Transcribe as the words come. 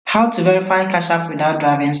How to verify Cash App without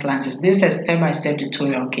driver's license. This is a step-by-step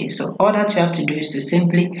tutorial. Okay, so all that you have to do is to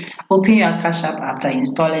simply open your Cash App after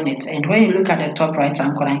installing it, and when you look at the top right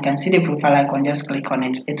hand corner, you can see the profile icon. Just click on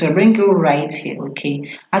it. It will bring you right here.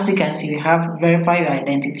 Okay, as you can see, we have verify your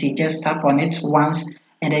identity. Just tap on it once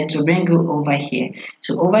and then to bring you over here.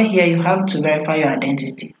 So over here you have to verify your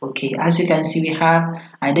identity. Okay, as you can see, we have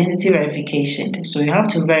identity verification, so you have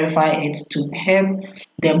to verify it to help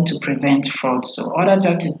them to prevent fraud. So all that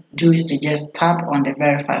you have to do is to just tap on the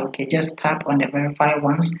verify. Okay, just tap on the verify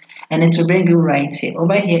once and it will bring you right here.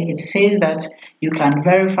 Over here it says that you can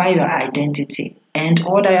verify your identity, and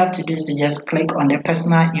all that you have to do is to just click on the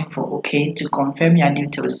personal info, okay, to confirm your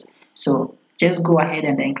details. So just go ahead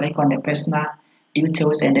and then click on the personal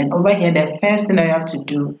details, and then over here the first thing that you have to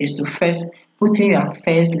do is to first put in your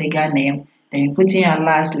first legal name, then you put in your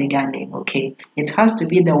last legal name. Okay, it has to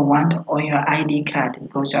be the one on your ID card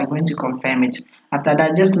because you are going to confirm it. After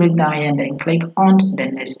that, just look down here and then click on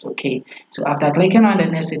the next. Okay, so after clicking on the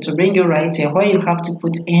next, it will bring you right here where you have to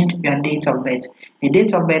put in your date of birth. The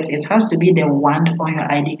date of birth, it has to be the one on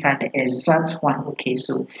your ID card, the exact one. Okay,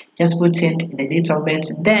 so just put in the date of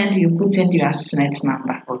birth, then you put in your SSN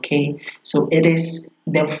number. Okay, so it is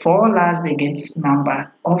the 4 last digits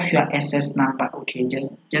number of your SS number. Okay,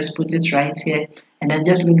 just put it right here and then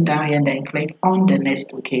just look down here and then click on the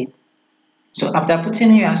next. Okay, so after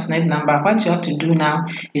putting in your SSN number, what you have to do now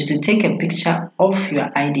is to take a picture of your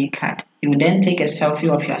ID card. You then take a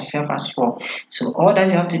selfie of yourself as well. So all that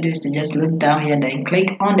you have to do is to just look down here and then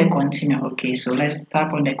click on the continue. Okay, so let's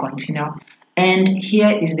tap on the continue. And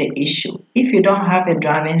here is the issue. If you don't have a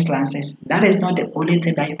driver's license, that is not the only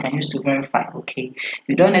thing that you can use to verify. Okay,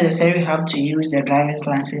 you don't necessarily have to use the driver's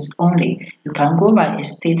license only. You can go by a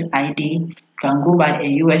state ID, you can go by a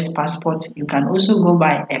US passport, you can also go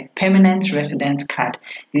by a permanent resident card.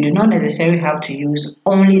 You do not necessarily have to use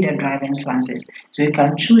only the driver's license. So you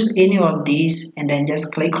can choose any of these and then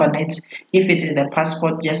just click on it. If it is the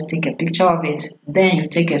passport, just take a picture of it, then you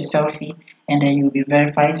take a selfie, and then you'll be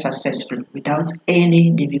verified successfully without any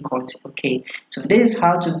difficulty. Okay, so this is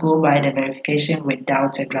how to go by the verification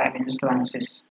without a driver's license.